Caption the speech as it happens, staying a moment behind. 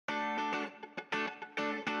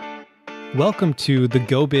Welcome to the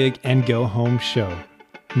Go Big and Go Home show.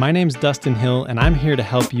 My name's Dustin Hill, and I'm here to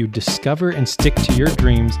help you discover and stick to your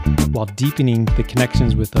dreams while deepening the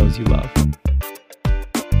connections with those you love.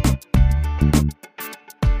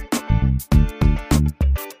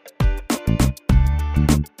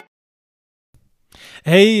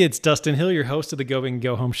 Hey, it's Dustin Hill, your host of the Go Big and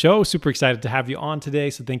Go Home show. Super excited to have you on today,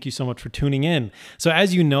 so thank you so much for tuning in. So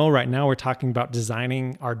as you know, right now we're talking about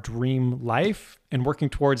designing our dream life and working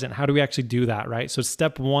towards it. And how do we actually do that, right? So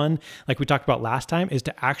step one, like we talked about last time, is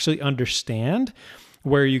to actually understand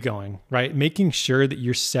where are you going, right? Making sure that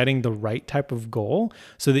you're setting the right type of goal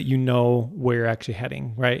so that you know where you're actually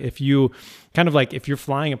heading, right? If you if you're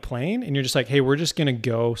flying a plane and you're just like, hey, we're just going to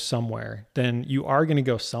go somewhere, then you are going to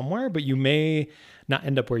go somewhere, but you may not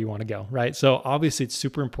end up where you want to go, right? So obviously it's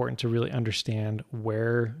super important to really understand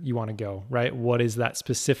where you want to go, right? What is that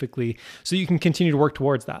specifically so you can continue to work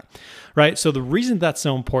towards that, right? So the reason that's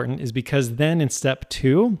so important is because then in step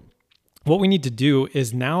two, what we need to do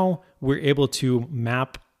is now we're able to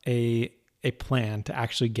map a plan to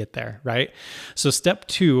actually get there, right? So step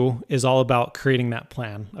two is all about creating that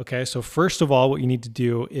plan, okay? So first of all, what you need to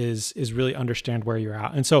do is really understand where you're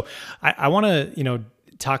at. And so I want to,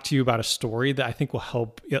 talk to you about a story that I think will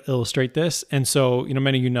help illustrate this. And so,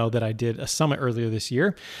 many of you know that I did a summit earlier this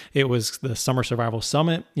year. It was the Summer Survival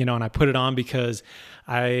Summit, and I put it on because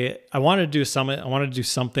I wanted to do a summit. I wanted to do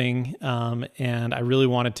something, and I really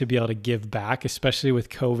wanted to be able to give back, especially with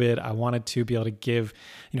COVID. I wanted to be able to give,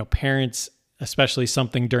 parents especially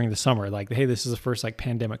something during the summer, like, hey, this is the first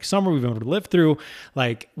pandemic summer we've been able to live through.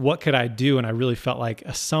 Like, what could I do? And I really felt like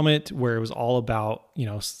a summit where it was all about,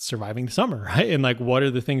 surviving the summer, right? And what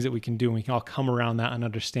are the things that we can do? And we can all come around that and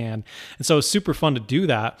understand. And so it was super fun to do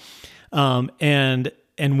that. And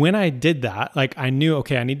when I did that, I knew,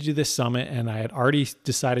 okay, I need to do this summit, and I had already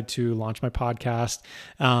decided to launch my podcast.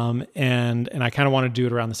 And I kind of want to do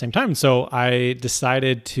it around the same time. So I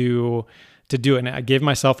decided to do it. And I gave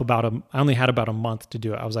myself I only had about a month to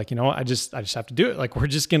do it. I was like, I just have to do it.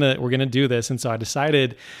 We're going to do this. And so I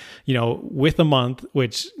decided, with a month,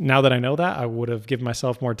 which now that I know that, I would have given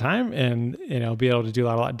myself more time and, be able to do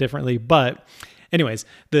that a lot differently. But anyways,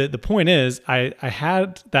 the point is I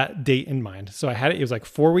had that date in mind. So it was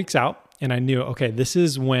 4 weeks out. And I knew, okay, this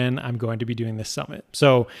is when I'm going to be doing this summit.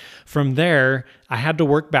 So from there, I had to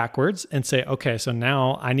work backwards and say, okay, so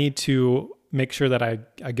now I need to make sure that I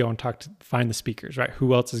go and find the speakers, right?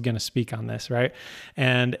 Who else is going to speak on this, right?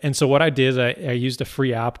 And so what I did is I used a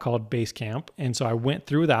free app called Basecamp. And so I went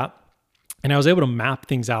through that, and I was able to map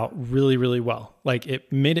things out really, really well.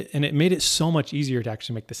 It made it so much easier to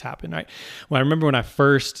actually make this happen, right? Well, I remember when I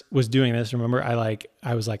first was doing this,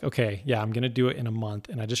 I was like, okay, yeah, I'm going to do it in a month.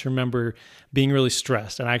 And I just remember being really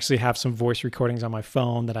stressed. And I actually have some voice recordings on my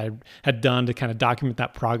phone that I had done to kind of document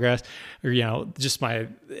that progress, or,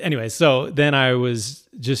 anyways. So then I was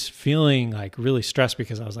just feeling really stressed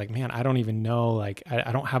because I was like, man, I don't even know,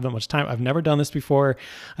 I don't have that much time. I've never done this before.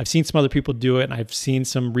 I've seen some other people do it, and I've seen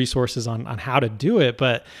some resources on how to do it,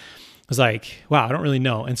 but I was like, wow, I don't really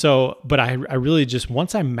know. And so, but I really just,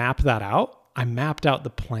 once I mapped that out, I mapped out the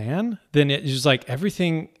plan, then it was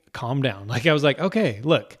everything calmed down. I was like, okay,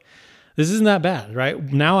 look, this isn't that bad,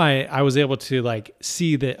 right? Now I was able to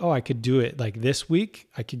see that, I could do it this week.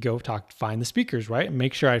 I could go find the speakers, right? And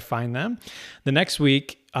make sure I find them. The next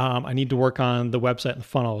week, I need to work on the website and the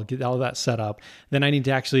funnel, get all that set up. Then I need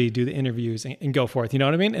to actually do the interviews and go forth. You know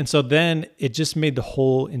what I mean? And so then it just made the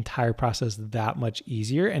whole entire process that much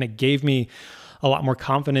easier. And it gave me a lot more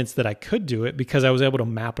confidence that I could do it because I was able to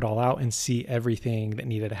map it all out and see everything that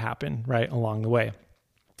needed to happen right along the way.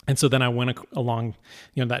 And so then I went along,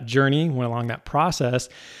 that journey, went along that process.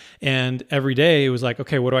 And every day it was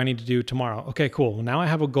okay, what do I need to do tomorrow? Okay, cool. Well, now I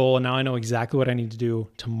have a goal, and now I know exactly what I need to do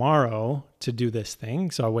tomorrow to do this thing.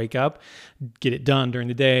 So I wake up, get it done during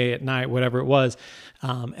the day, at night, whatever it was.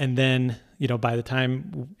 And then, by the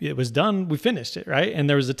time it was done, we finished it, right? And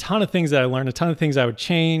there was a ton of things that I learned, a ton of things I would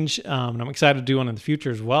change. And I'm excited to do one in the future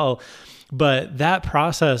as well. But that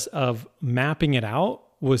process of mapping it out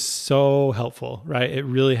was so helpful, right? It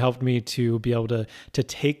really helped me to be able to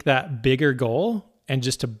take that bigger goal and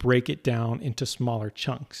just to break it down into smaller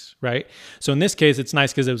chunks, right? So in this case, it's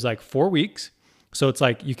nice because it was 4 weeks. So it's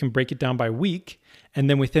you can break it down by week. And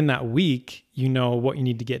then within that week, you know what you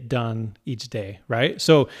need to get done each day, right?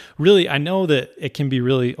 So really, I know that it can be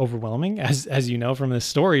really overwhelming, as you know from this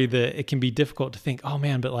story, that it can be difficult to think, oh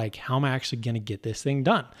man, but how am I actually going to get this thing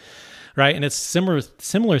done? Right. And it's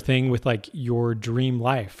similar thing with your dream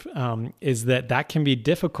life, is that can be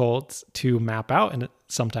difficult to map out and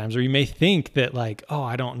sometimes, or you may think that oh,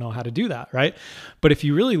 I don't know how to do that. Right. But if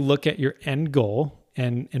you really look at your end goal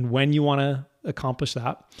and when you want to accomplish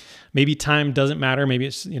that. Maybe time doesn't matter. Maybe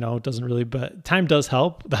it's, it doesn't really, but time does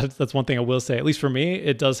help. That's one thing I will say, at least for me,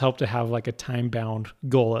 it does help to have like a time bound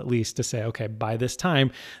goal, at least to say, okay, by this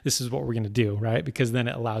time, this is what we're going to do, right? Because then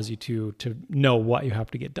it allows you to know what you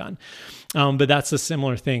have to get done. But that's a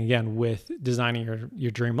similar thing again with designing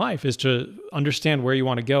your dream life, is to understand where you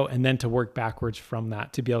want to go and then to work backwards from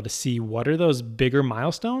that to be able to see what are those bigger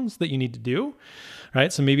milestones that you need to do,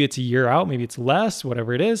 right? So maybe it's a year out, maybe it's less,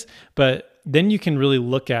 whatever it is, but then you can really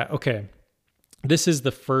look at, okay, this is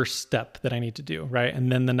the first step that I need to do, right?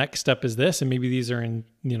 And then the next step is this, and maybe these are in,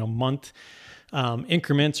 month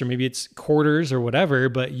increments, or maybe it's quarters or whatever,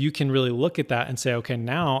 but you can really look at that and say, okay,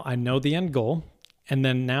 now I know the end goal. And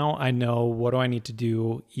then now I know what do I need to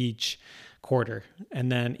do each quarter,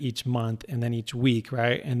 and then each month, and then each week,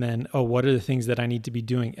 right? And then, what are the things that I need to be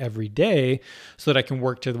doing every day so that I can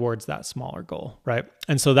work towards that smaller goal, right?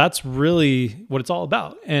 And so that's really what it's all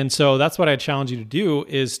about. And so that's what I challenge you to do,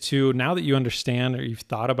 is to, now that you understand or you've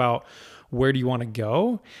thought about where do you want to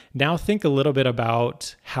go, now think a little bit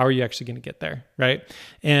about how are you actually going to get there, right?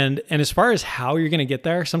 And as far as how you're going to get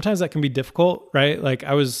there, sometimes that can be difficult, right? Like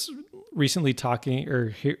I was recently talking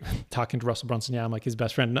to Russell Brunson. Yeah, I'm like his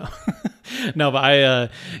best friend. No,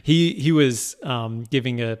 but he was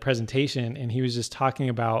giving a presentation, and he was just talking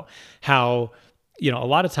about how, a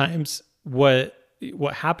lot of times what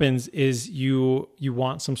happens is you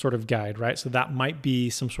want some sort of guide, right? So that might be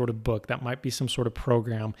some sort of book, that might be some sort of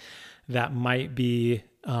program, that might be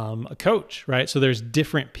a coach, right? So there's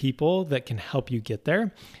different people that can help you get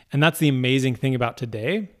there. And that's the amazing thing about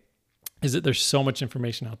today, is that there's so much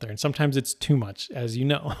information out there, and sometimes it's too much, as you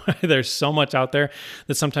know. There's so much out there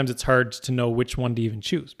that sometimes it's hard to know which one to even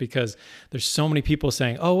choose, because there's so many people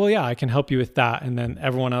saying, oh, well, yeah, I can help you with that. And then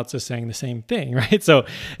everyone else is saying the same thing, right? So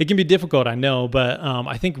it can be difficult, I know, but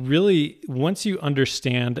I think really once you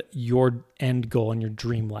understand your end goal and your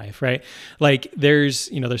dream life, right? Like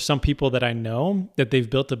there's some people that I know that they've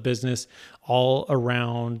built a business all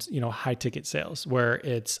around, high ticket sales, where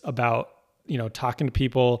it's about talking to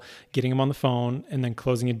people, getting them on the phone, and then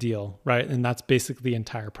closing a deal, right? And that's basically the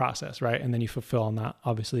entire process, right? And then you fulfill on that,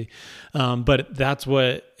 obviously. But that's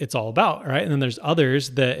what it's all about, right? And then there's others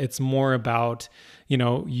that it's more about,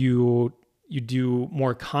 you do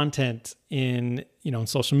more content in, in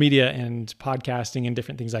social media and podcasting and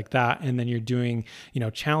different things like that. And then you're doing,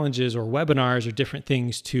 challenges or webinars or different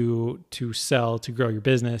things to sell, to grow your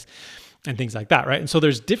business and things like that, right? And so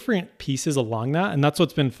there's different pieces along that, and that's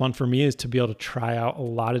what's been fun for me, is to be able to try out a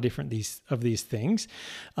lot of different these things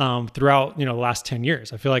throughout the last 10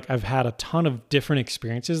 years. I feel like I've had a ton of different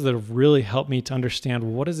experiences that have really helped me to understand,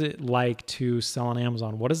 what is it like to sell on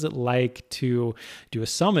Amazon? What is it like to do a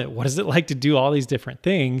summit? What is it like to do all these different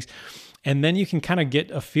things? And then you can kind of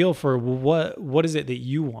get a feel for what is it that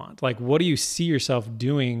you want? Like, what do you see yourself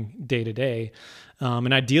doing day to day?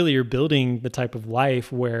 And ideally, you're building the type of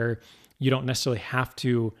life where you don't necessarily have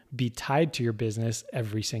to be tied to your business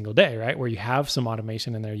every single day, right? Where you have some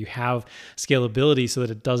automation in there, you have scalability so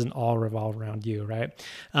that it doesn't all revolve around you, right?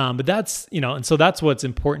 But that's, and so that's what's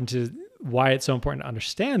important why it's so important to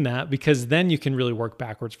understand that, because then you can really work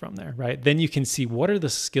backwards from there, right? Then you can see, what are the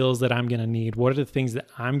skills that I'm going to need? What are the things that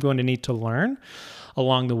I'm going to need to learn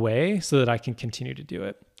along the way so that I can continue to do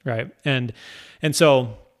it, right? And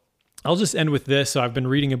so I'll just end with this. So I've been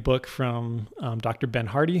reading a book from Dr. Ben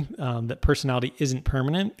Hardy, that Personality Isn't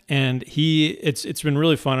Permanent. And it's been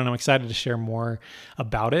really fun, and I'm excited to share more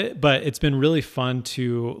about it. But it's been really fun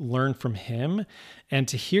to learn from him and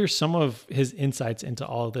to hear some of his insights into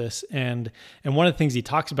all of this. And one of the things he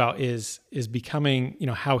talks about is becoming,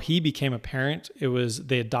 how he became a parent.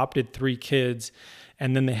 They adopted 3 kids,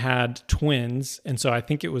 and then they had twins. And so I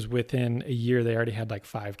think it was within a year, they already had like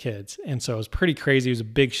 5 kids. And so it was pretty crazy. It was a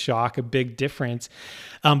big shock, a big difference.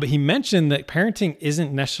 But he mentioned that parenting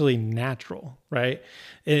isn't necessarily natural, right?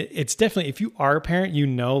 It's definitely, if you are a parent,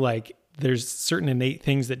 like there's certain innate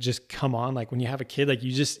things that just come on. Like when you have a kid, like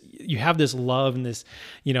you have this love and this,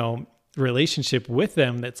 relationship with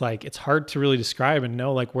them that's like, it's hard to really describe and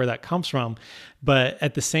know like where that comes from. But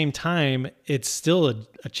at the same time, it's still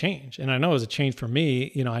a change. And I know it was a change for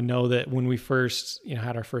me. I know that when we first,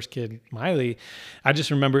 had our first kid, Miley, I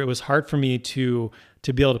just remember it was hard for me to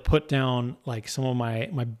be able to put down like some of my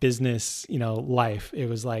business, life. It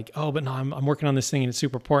was like, oh, but no, I'm working on this thing and it's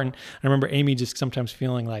super important. I remember Amy just sometimes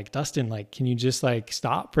feeling like, Dustin, like, can you just like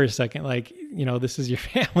stop for a second? Like, this is your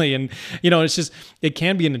family. And, it's just, it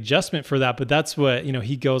can be an adjustment for that. But that's what,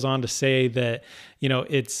 he goes on to say that,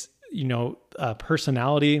 it's,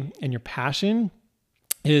 personality and your passion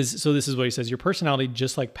so this is what he says: your personality,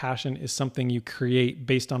 just like passion, is something you create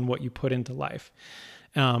based on what you put into life.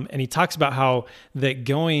 And he talks about how that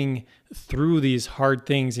going through these hard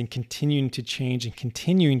things and continuing to change and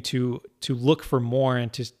continuing to look for more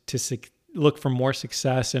and to look for more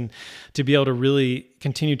success and to be able to really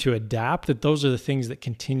continue to adapt, that those are the things that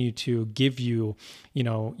continue to give you,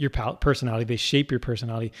 your personality. They shape your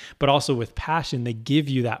personality, but also with passion, they give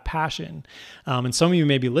you that passion. And some of you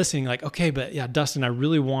may be listening like, okay, but yeah, Dustin, I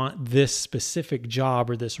really want this specific job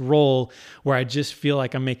or this role where I just feel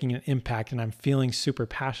like I'm making an impact and I'm feeling super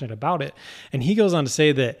passionate about it. And he goes on to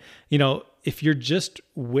say that, if you're just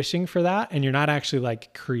wishing for that and you're not actually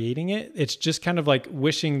like creating it, it's just kind of like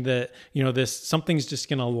wishing that, something's just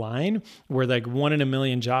going to align where like 1 in a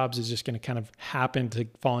million jobs is just going to kind of happen to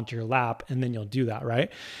fall into your lap, and then you'll do that.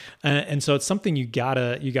 Right. And so it's something you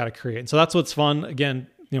gotta create. And so that's what's fun. Again,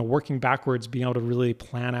 working backwards, being able to really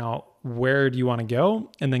plan out where do you want to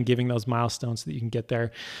go, and then giving those milestones so that you can get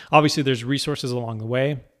there. Obviously there's resources along the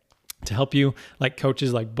way to help you, like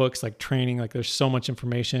coaches, like books, like training, like there's so much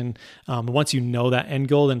information. Once you know that end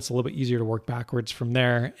goal, then it's a little bit easier to work backwards from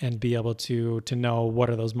there and be able to know what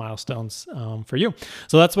are those milestones for you.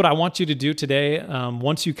 So that's what I want you to do today.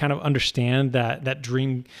 Once you kind of understand that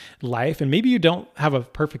dream life, and maybe you don't have a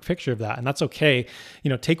perfect picture of that, and that's okay.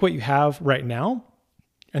 Take what you have right now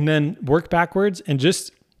and then work backwards and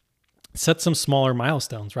just set some smaller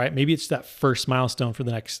milestones, right? Maybe it's that first milestone for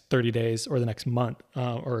the next 30 days or the next month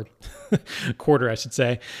or quarter, I should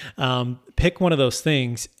say. Pick one of those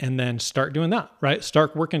things and then start doing that, right?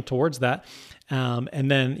 Start working towards that.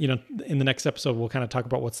 And then, in the next episode, we'll kind of talk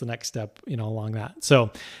about what's the next step, along that.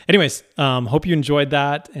 So anyways, hope you enjoyed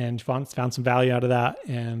that and found some value out of that,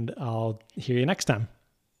 and I'll hear you next time.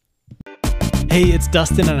 Hey, it's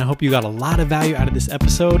Dustin, and I hope you got a lot of value out of this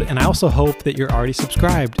episode, and I also hope that you're already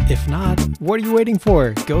subscribed. If not, what are you waiting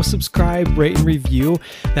for? Go subscribe, rate, and review.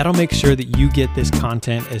 That'll make sure that you get this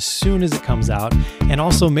content as soon as it comes out, and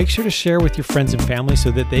also make sure to share with your friends and family so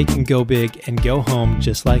that they can go big and go home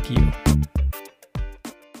just like you.